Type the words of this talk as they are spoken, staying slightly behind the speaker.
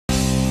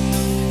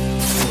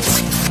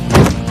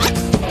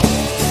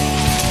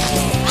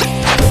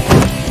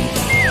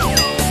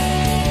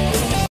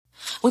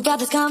We got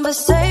this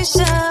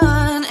conversation,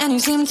 and you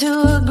seem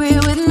to agree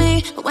with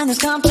me. But when there's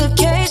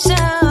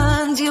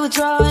complications, you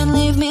withdraw and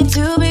leave me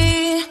to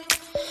be.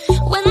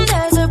 When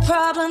there's a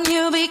problem,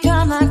 you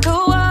become like a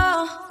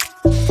wall.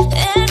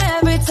 And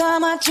every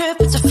time I trip,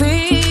 it's a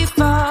free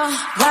fall.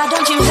 Why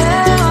don't you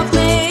help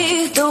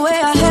me the way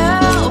I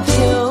help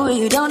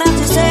you? You don't have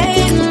to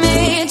save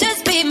me,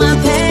 just be my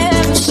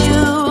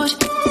parachute.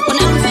 When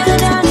I'm feeling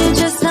down, you're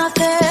just not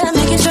there,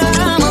 making sure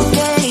I'm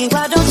okay.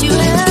 Why don't you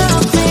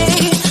help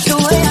me the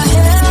way I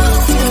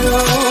help you?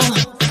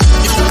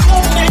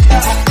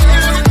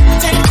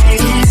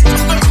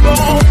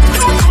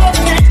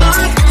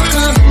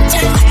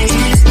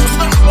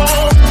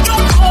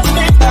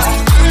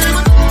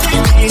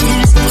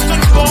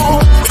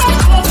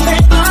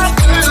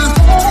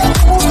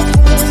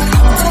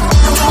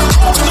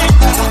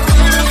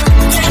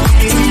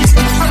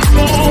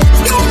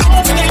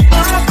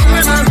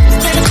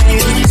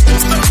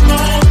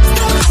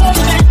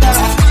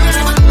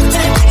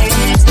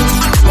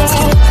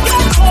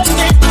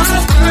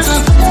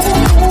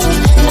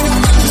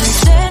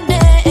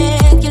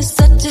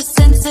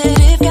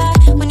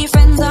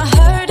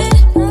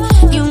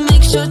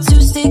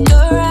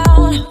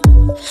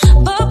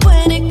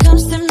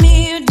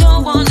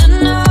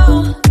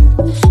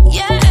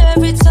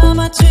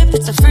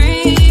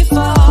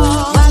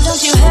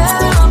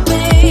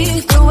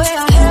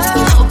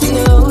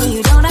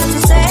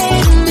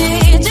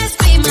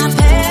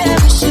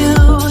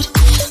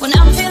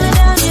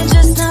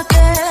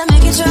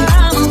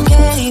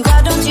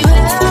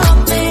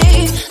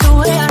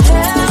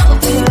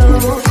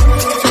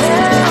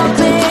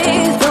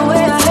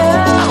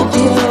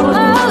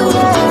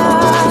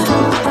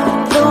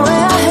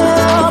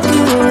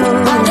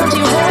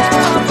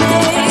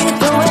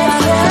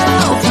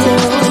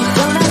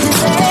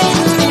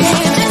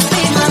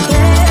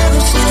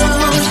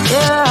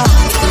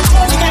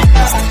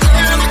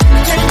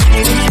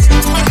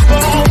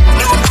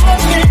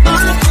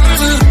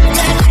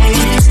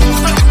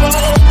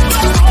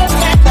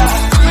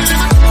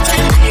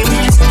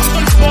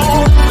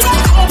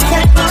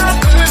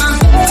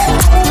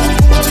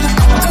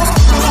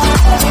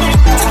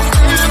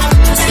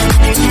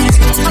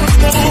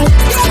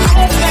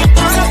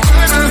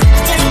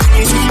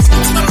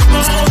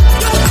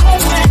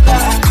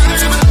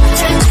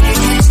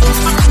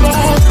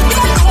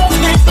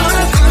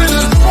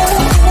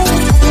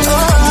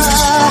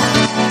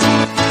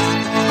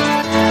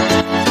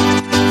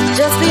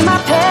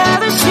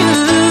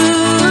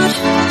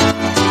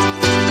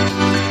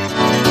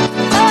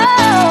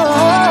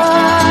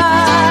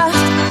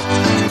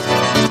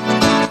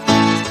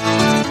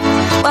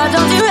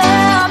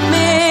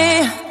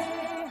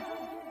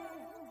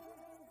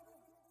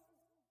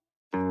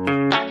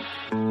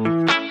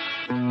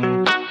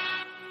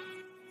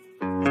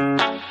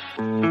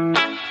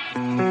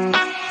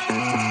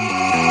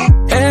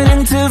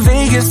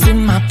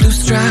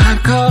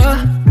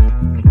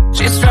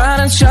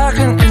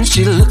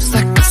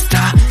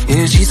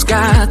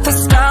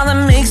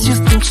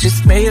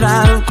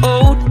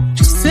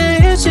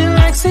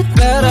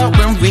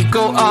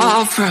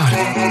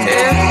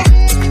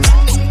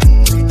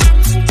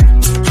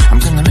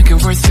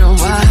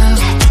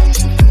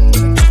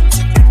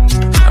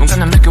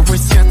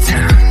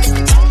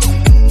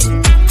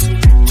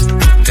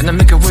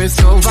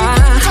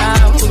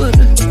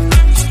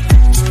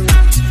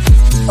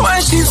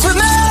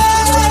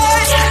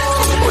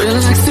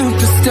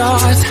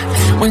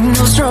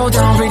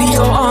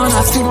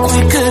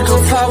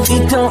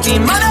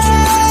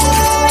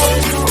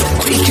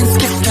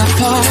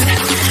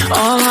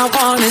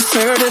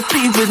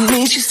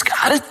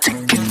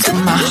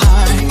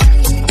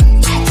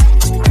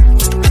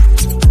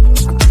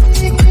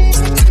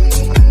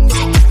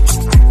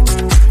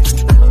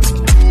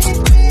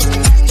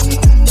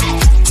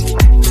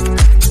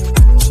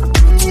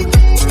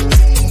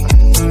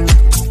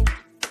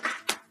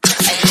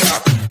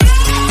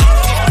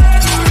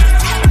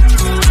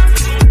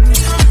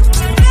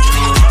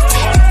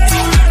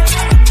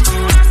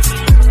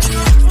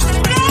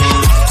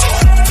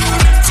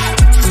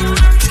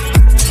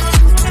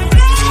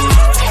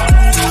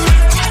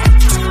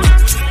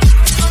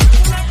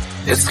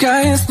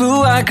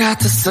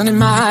 Sun in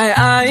my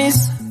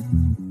eyes,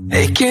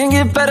 it can't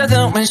get better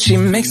than when she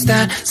makes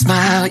that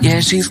smile. Yeah,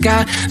 she's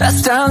got that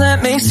style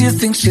that makes you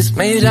think she's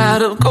made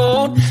out of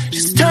gold.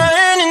 She's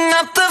turning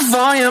up the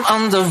volume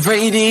on the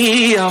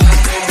radio.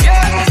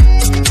 Yeah.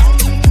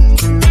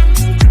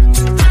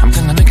 I'm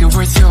gonna make it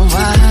worth your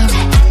while.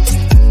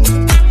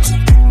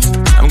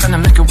 I'm gonna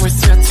make it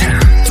worth your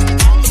time.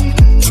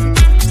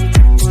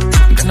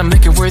 I'm gonna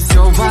make it worth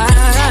your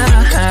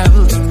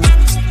while.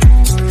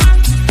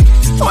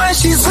 When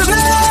she's with me,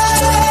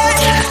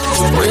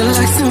 we're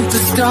like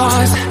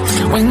superstars.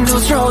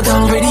 Windows roll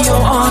down, radio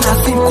on. I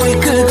think we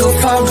could go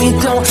far. We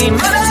don't need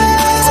money,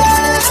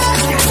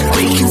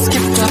 we can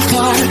skip that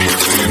part.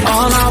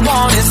 All I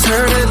want is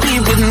her to be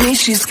with me.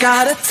 She's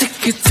got a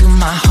ticket to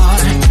my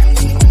heart.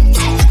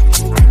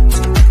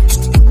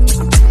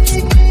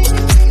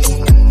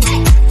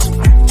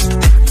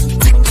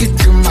 Ticket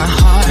to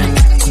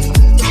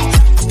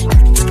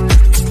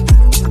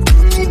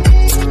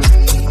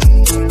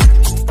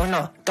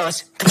 1, 2,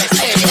 3,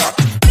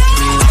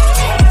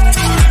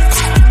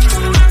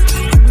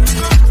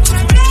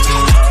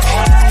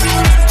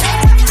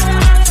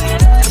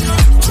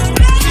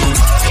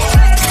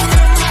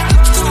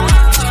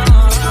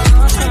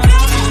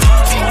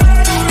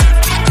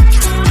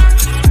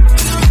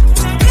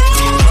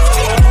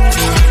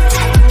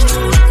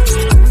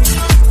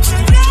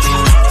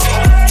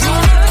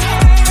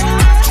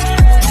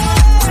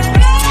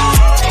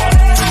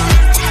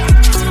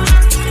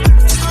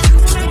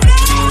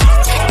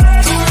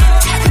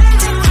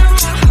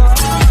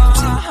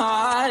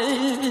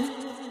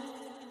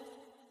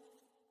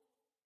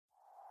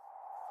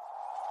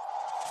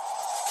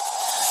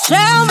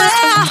 Tell me,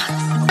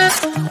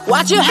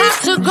 why'd you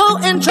have to go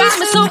and drive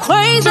me so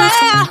crazy?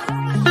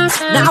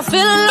 Now I'm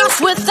feeling lost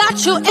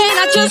without you and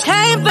I just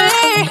can't be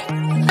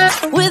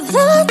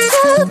without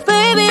you,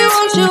 baby.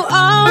 Want you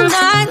all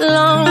night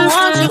long,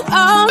 want you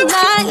all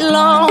night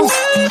long.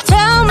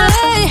 Tell me,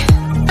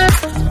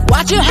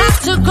 why'd you have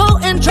to go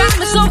and drive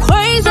me so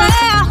crazy?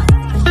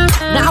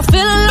 Now I'm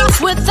feeling lost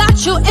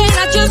without you and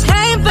I just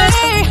can't be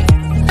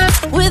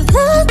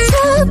without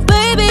you,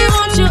 baby.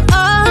 Want you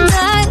all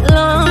night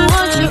long,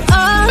 want you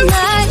all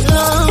night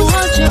long,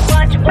 want you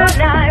watch all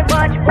night,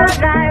 watch all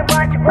night,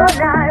 watch all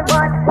night,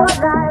 watch all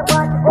night, watch all night, watch all night,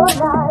 watch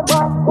all night,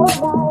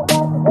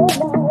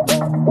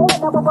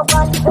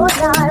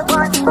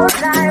 watch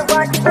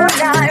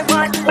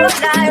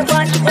all night,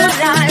 watch all night, watch all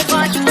night,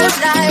 watch all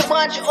night,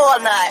 watch all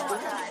night.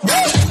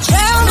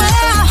 Tell me,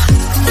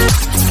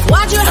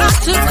 why'd you have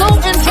to go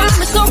and drive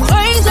me so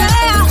crazy?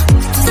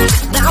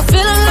 Now I'm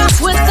feeling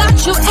lost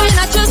without you and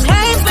I just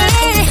can't be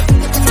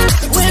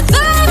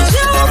without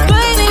you,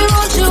 baby.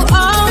 Want you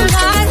all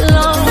night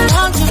long,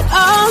 want you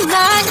all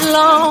night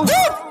long.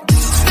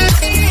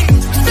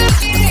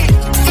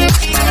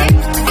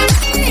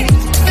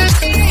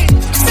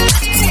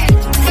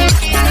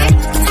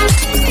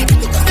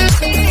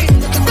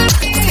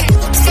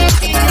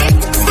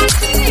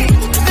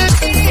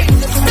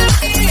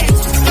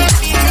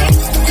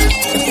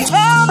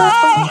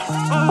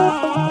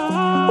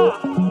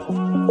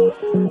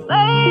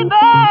 Baby,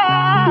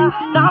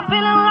 now I'm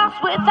feeling lost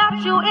without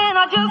you and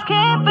I just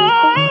can't be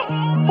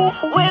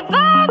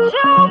without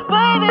you,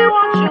 baby.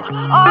 Want you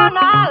all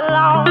night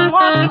long,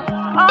 want you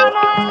all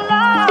night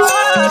long.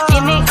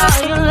 Give me all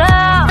your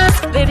love,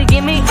 baby,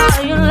 give me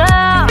all your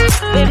love,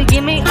 baby,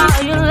 give me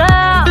all your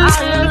love,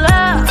 all your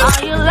love,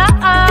 all your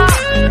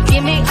love.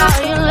 Give me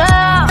all your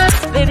love,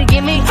 baby,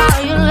 give me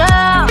all your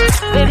love,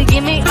 baby,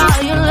 give me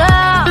all your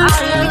love,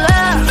 all your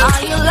love,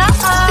 all your love.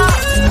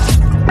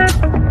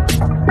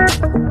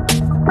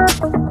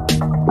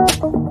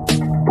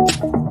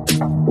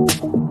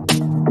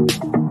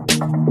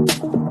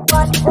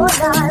 Watch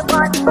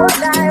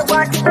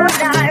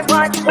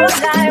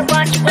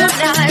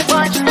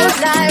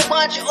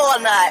all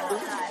night.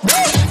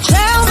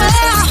 Tell me,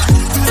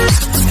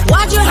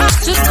 why'd you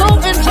have to go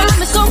and drive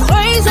me so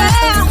crazy?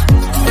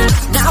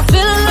 Now I'm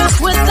feeling lost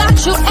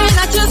without you and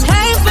I just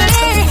can't be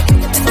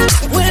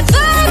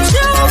without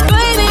you,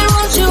 baby.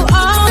 Want you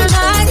all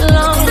night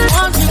long,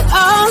 want you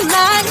all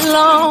night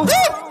long.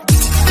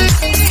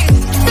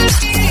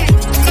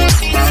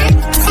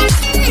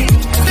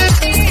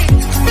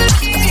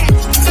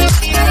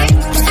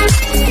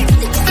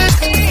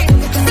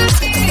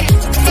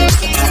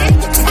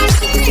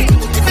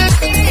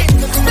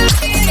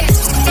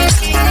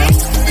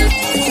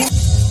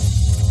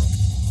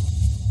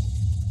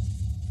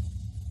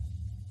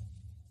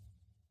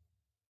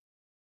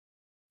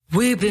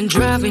 We've been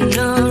driving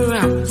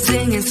around,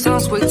 singing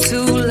songs way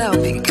too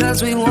loud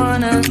because we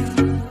wanna.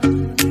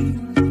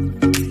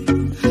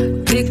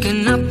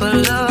 Picking up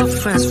all our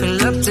friends,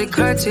 fill up the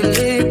car till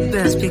it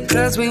bends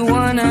because we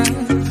wanna.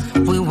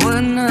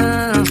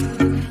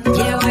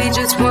 Yeah, we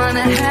just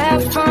wanna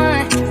have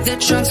fun. The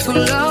trunk's full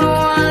of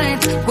wine.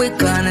 We're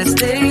gonna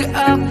stay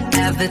up,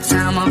 have the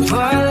time of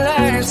our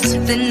lives.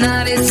 The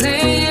night is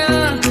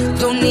young,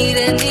 don't need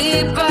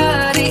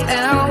anybody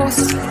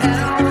else.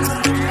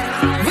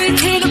 We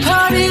came to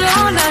party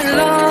all night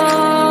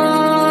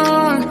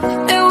long,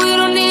 and we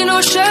don't need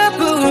no chaperone.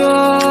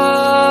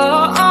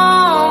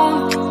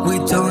 We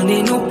don't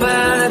need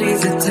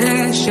nobody's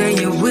attention,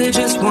 yeah, we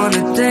just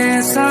wanna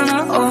dance on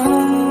our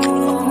own.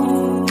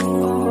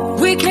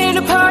 We came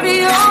to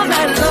party all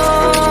night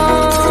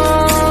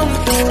long,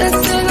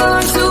 let's sing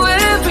on to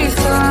every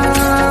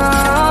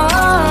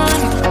song.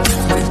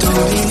 We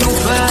don't need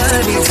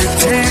nobody's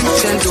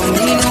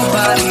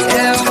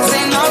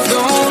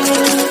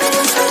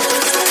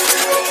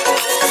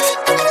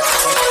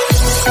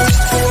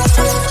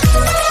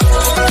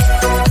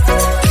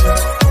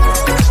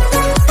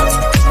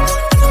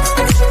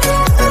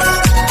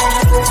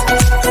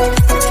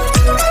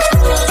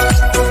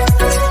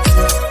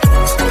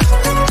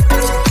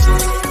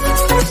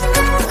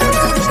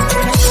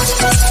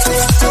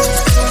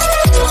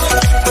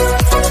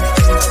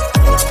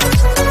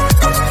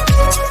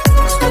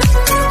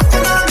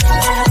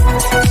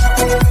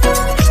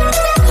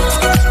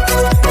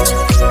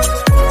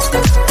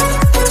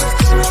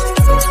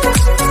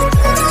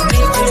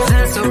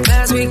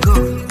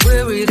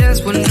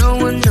dance when no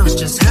one knows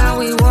just how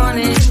we want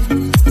it.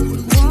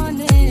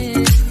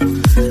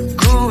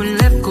 Going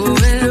left,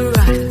 going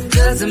right,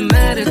 doesn't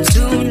matter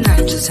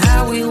tonight, just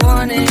how we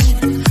want it.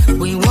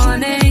 We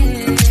want it.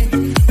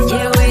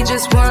 Yeah, we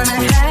just wanna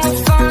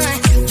have fun.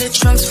 The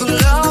trunk's full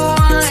of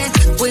wine.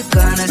 We're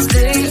gonna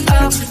stay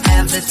up,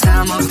 have the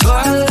time of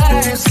our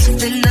lives.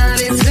 The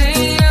night is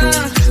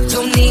young,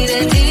 don't need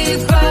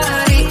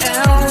anybody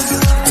else.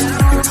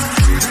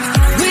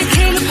 We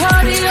came to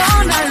party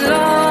all night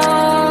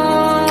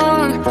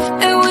long,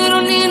 and we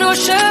don't need no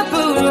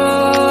chaperone.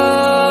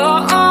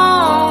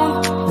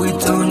 We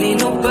don't need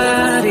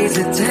nobody's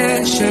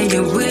attention,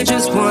 yeah, we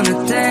just wanna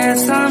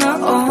dance on our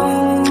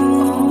own.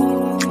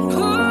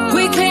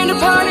 We came to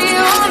party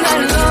all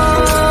night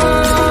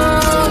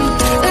long,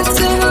 and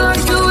sing along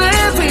to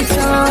every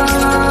song.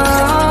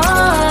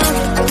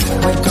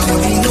 We don't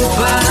need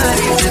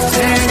nobody's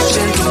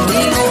attention, don't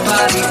need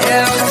nobody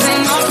else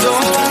in our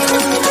room.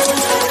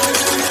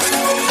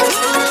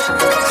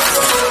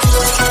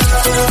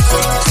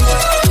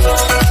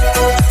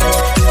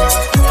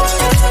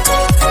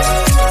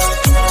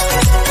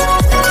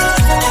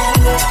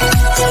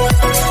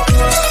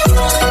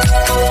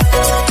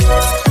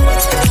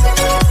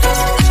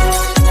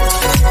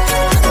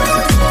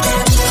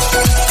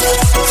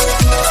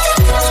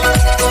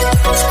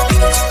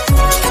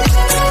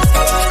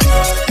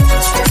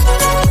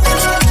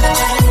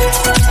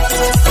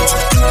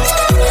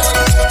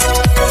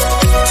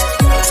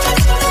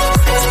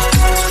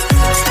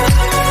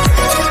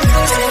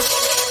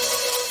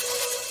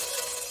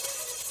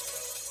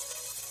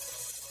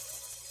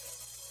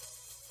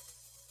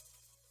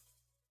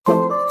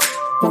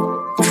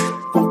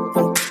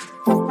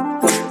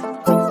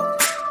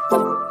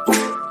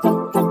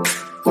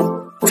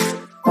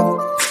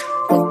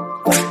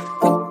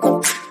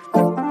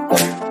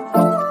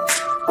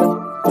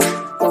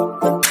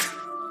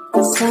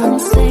 Some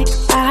say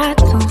I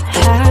don't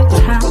have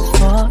time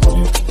for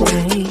it,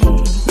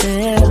 baby.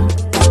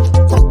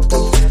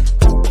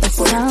 But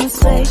some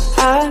say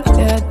I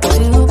got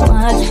too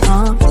much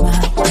on my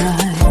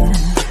mind.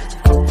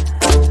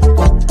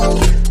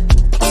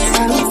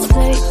 Some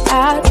say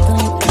I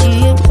don't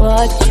give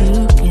what you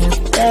give,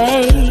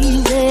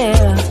 baby.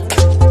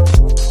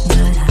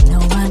 But I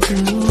know I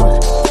do.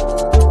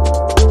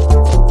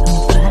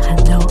 But I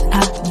know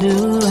I do.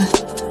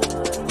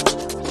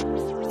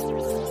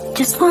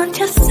 Just want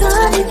your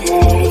sunny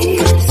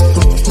days.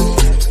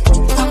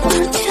 I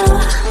want you.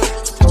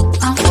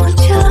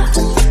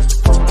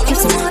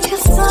 Just want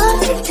your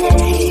sunny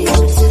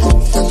days.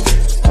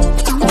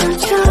 I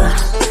want you.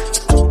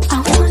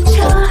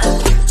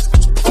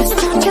 Just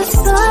want your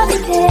sunny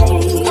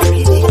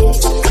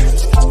days.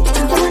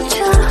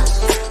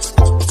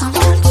 I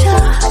want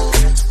you.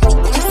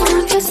 Just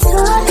want your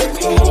sunny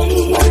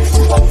days.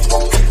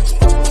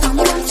 I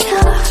want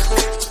you.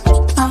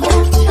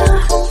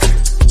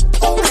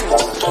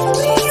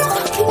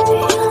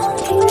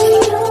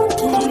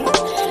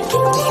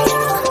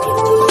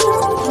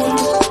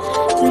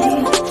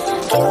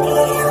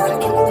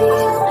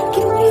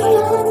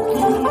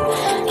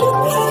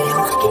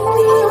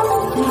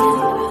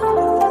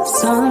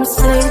 Some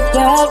say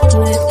that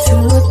we're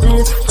too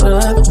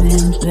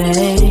different,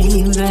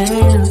 baby.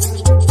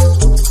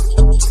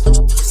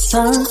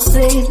 Some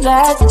say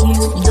that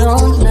you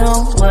don't know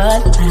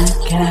what I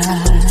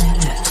got.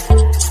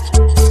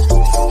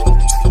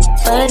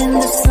 But in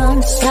the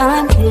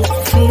sunshine it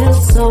feels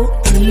so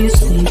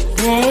easy,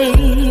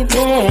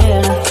 baby.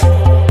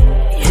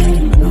 Yeah,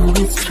 you know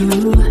it's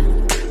true.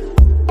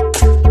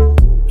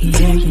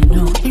 Yeah, you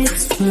know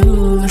it's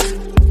true.